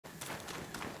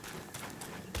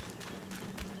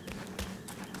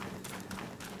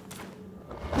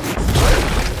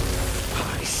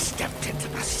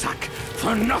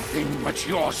for nothing but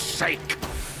your sake.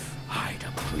 I'd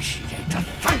appreciate a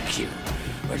thank you,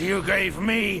 but you gave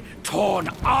me torn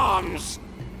arms.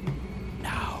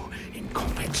 Now, in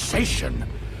compensation,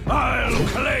 I'll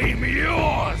claim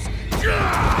yours!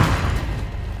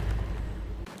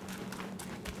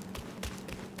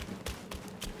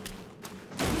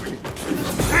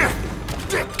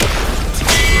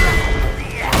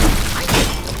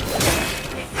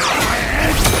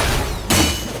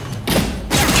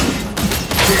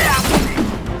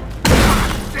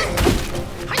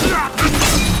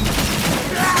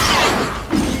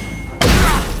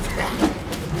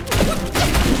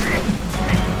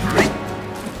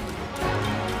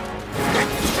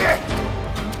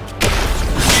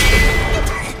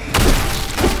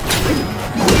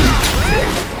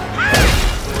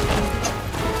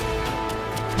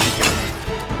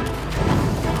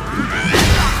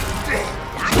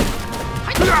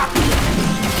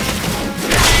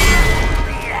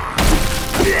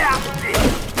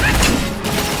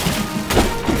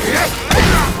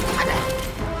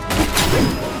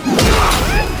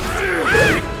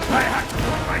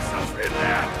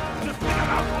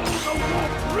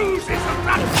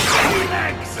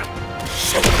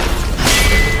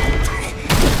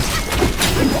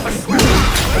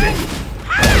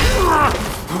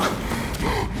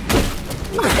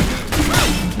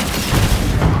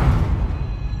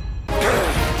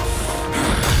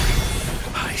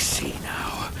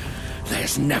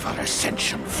 Never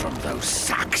ascension from those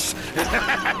sacks.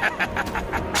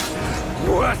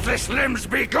 Worthless limbs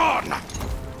be gone!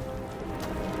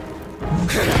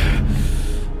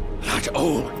 That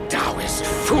old Daoist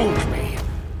fooled me.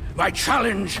 My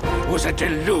challenge was a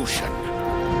delusion.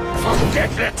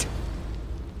 Forget it!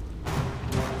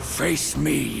 Face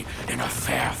me in a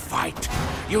fair fight.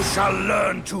 You shall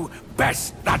learn to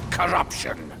best that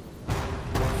corruption.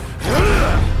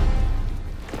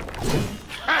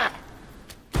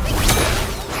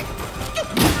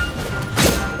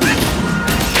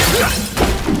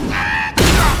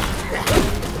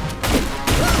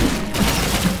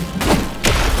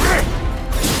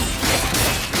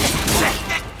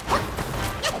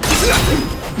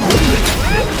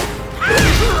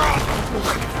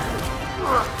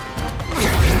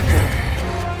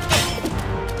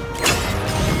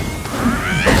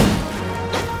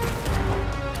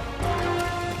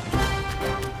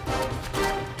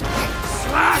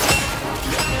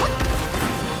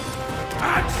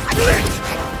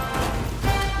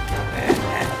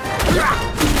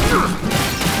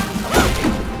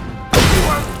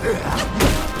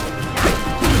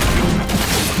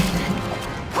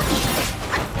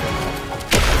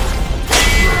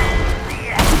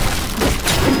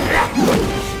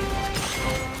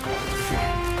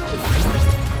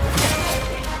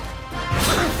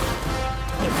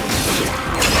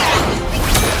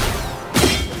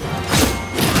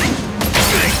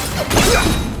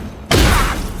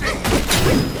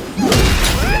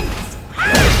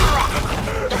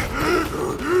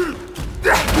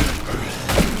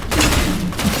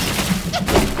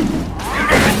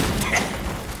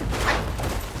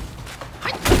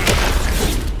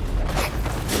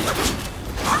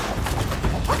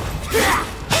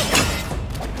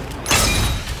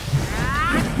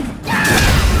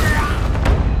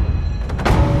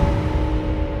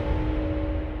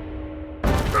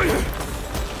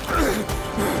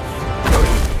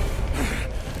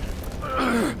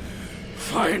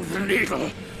 Find the needle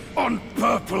on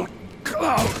Purple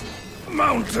Cloud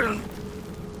Mountain.